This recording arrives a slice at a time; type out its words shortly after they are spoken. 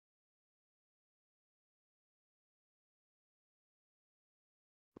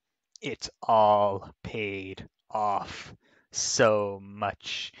it all paid off so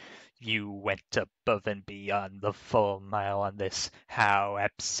much. You went above and beyond the full mile on this. How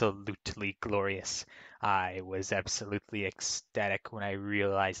absolutely glorious. I was absolutely ecstatic when I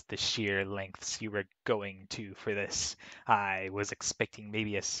realized the sheer lengths you were going to for this. I was expecting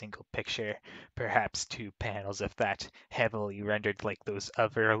maybe a single picture, perhaps two panels if that, heavily rendered like those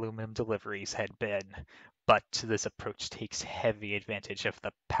other aluminum deliveries had been. But this approach takes heavy advantage of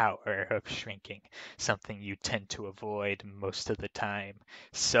the power of shrinking, something you tend to avoid most of the time.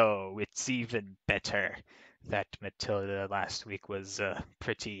 So it's even better that Matilda last week was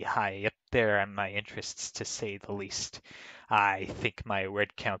pretty high up there on my interests, to say the least. I think my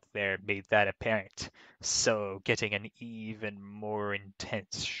word count there made that apparent. So getting an even more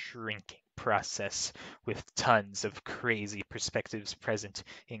intense shrinking process with tons of crazy perspectives present,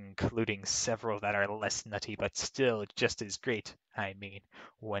 including several that are less nutty but still just as great. I mean,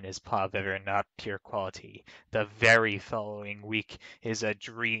 when is Pav ever not pure quality? The very following week is a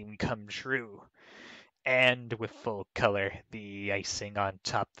dream come true. And with full color, the icing on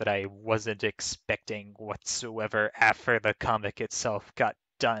top that I wasn't expecting whatsoever after the comic itself got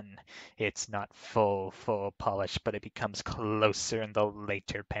done. It's not full polish, but it becomes closer in the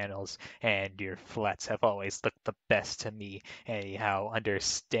later panels, and your flats have always looked the best to me, anyhow, under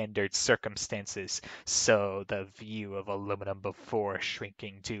standard circumstances. So the view of aluminum before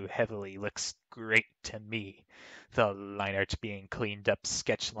shrinking too heavily looks great to me. The line art being cleaned up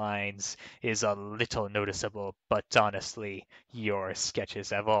sketch lines is a little noticeable, but honestly, your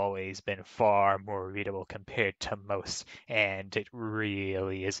sketches have always been far more readable compared to most, and it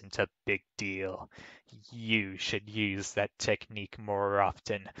really isn't a big deal. You should use that technique more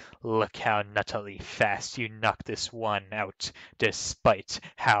often. Look how nuttily fast you knocked this one out, despite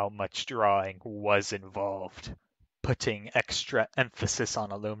how much drawing was involved. Putting extra emphasis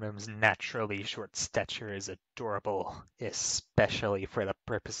on aluminum's naturally short stature is adorable, especially for the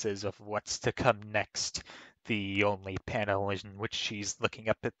purposes of what's to come next. The only panel in which she's looking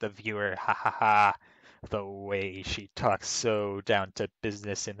up at the viewer, ha ha ha. The way she talks so down to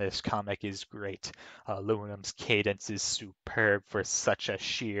business in this comic is great. Aluminum's cadence is superb for such a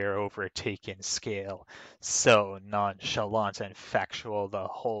sheer overtaken scale, so nonchalant and factual the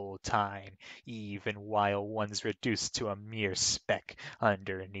whole time, even while one's reduced to a mere speck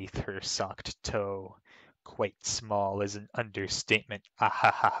underneath her socked toe. Quite small is an understatement. Ah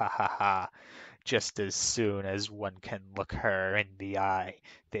ha ha ha ha ha. Just as soon as one can look her in the eye,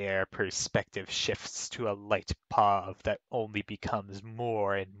 their perspective shifts to a light pov that only becomes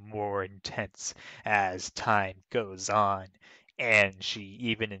more and more intense as time goes on. And she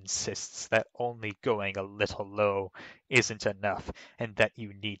even insists that only going a little low isn't enough and that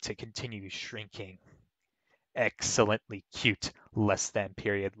you need to continue shrinking. Excellently cute, less than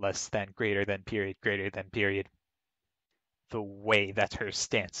period, less than greater than period, greater than period. The way that her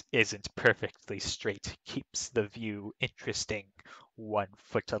stance isn't perfectly straight keeps the view interesting. One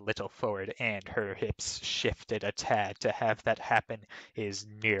foot a little forward and her hips shifted a tad to have that happen is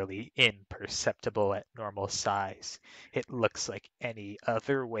nearly imperceptible at normal size. It looks like any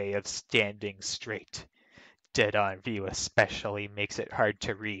other way of standing straight. Dead-on view especially makes it hard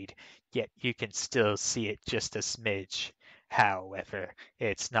to read, yet you can still see it just a smidge. However,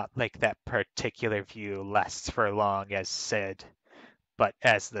 it's not like that particular view lasts for long as said. But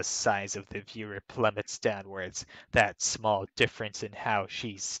as the size of the viewer plummets downwards, that small difference in how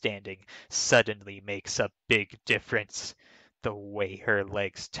she's standing suddenly makes a big difference. The way her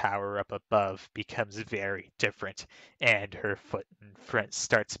legs tower up above becomes very different, and her foot in front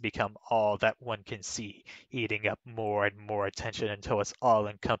starts to become all that one can see, eating up more and more attention until it's all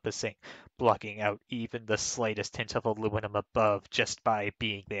encompassing, blocking out even the slightest hint of aluminum above just by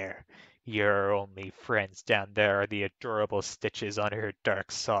being there. Your only friends down there are the adorable stitches on her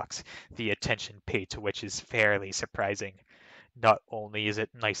dark socks, the attention paid to which is fairly surprising. Not only is it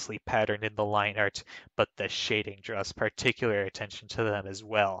nicely patterned in the line art, but the shading draws particular attention to them as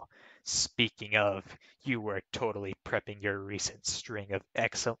well. Speaking of, you were totally prepping your recent string of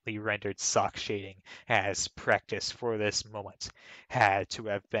excellently rendered sock shading as practice for this moment. Had to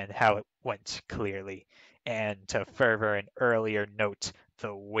have been how it went, clearly. And to further an earlier note,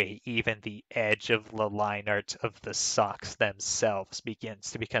 the way even the edge of the line art of the socks themselves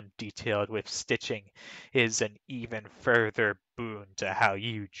begins to become detailed with stitching is an even further boon to how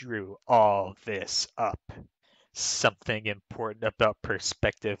you drew all this up. Something important about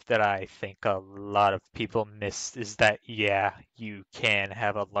perspective that I think a lot of people miss is that, yeah, you can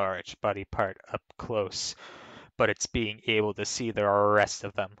have a large body part up close, but it's being able to see the rest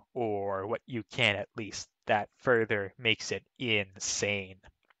of them, or what you can at least, that further makes it insane.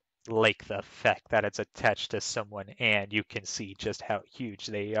 like the fact that it's attached to someone and you can see just how huge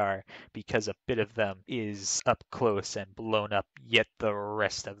they are because a bit of them is up close and blown up, yet the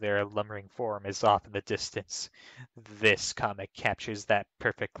rest of their lumbering form is off in the distance. This comic captures that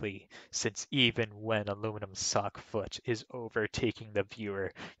perfectly, since even when Aluminum Sockfoot is overtaking the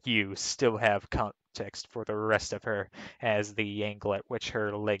viewer, you still have context for the rest of her, as the angle at which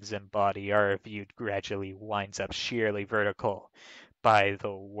her legs and body are viewed gradually winds up sheerly vertical. By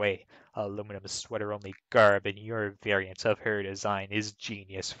the way, aluminum sweater-only garb in your variant of her design is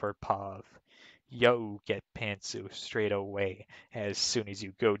genius for POV. Yo get pantsu straight away as soon as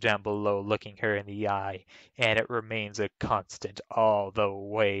you go down below looking her in the eye, and it remains a constant all the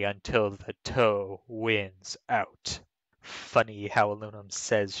way until the toe wins out. Funny how Aluminum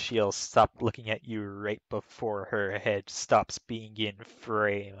says she'll stop looking at you right before her head stops being in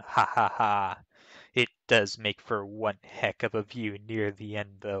frame. Ha ha ha. It does make for one heck of a view near the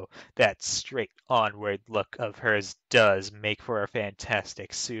end, though. That straight onward look of hers does make for a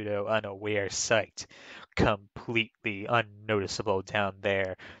fantastic pseudo-unaware sight, completely unnoticeable down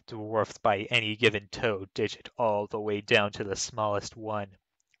there, dwarfed by any given toe digit all the way down to the smallest one.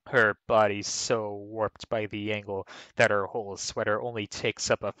 Her body's so warped by the angle that her whole sweater only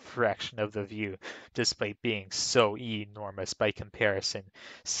takes up a fraction of the view, despite being so enormous by comparison,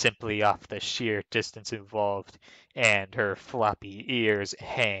 simply off the sheer distance involved, and her floppy ears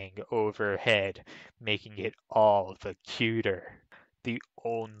hang overhead, making it all the cuter. The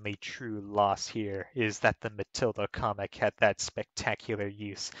only true loss here is that the Matilda comic had that spectacular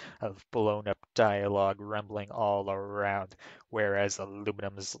use of blown up dialogue rumbling all around, whereas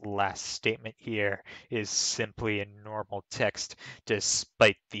Aluminum's last statement here is simply in normal text,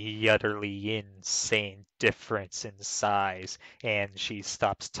 despite the utterly insane difference in size, and she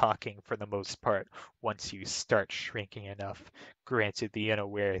stops talking for the most part once you start shrinking enough. Granted, the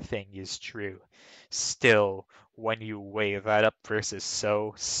unaware thing is true. Still, when you weigh that up versus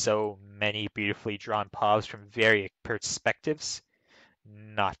so many beautifully drawn pause from various perspectives,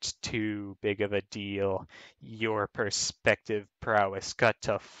 not too big of a deal. Your perspective prowess got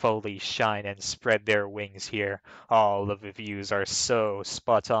to fully shine and spread their wings here. All of the views are so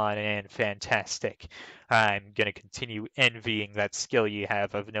spot on and fantastic. I'm gonna continue envying that skill you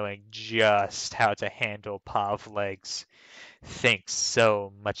have of knowing just how to handle Pav legs. Thanks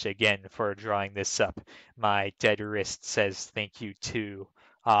so much again for drawing this up. My dead wrist says thank you too.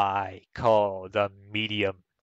 I call the medium.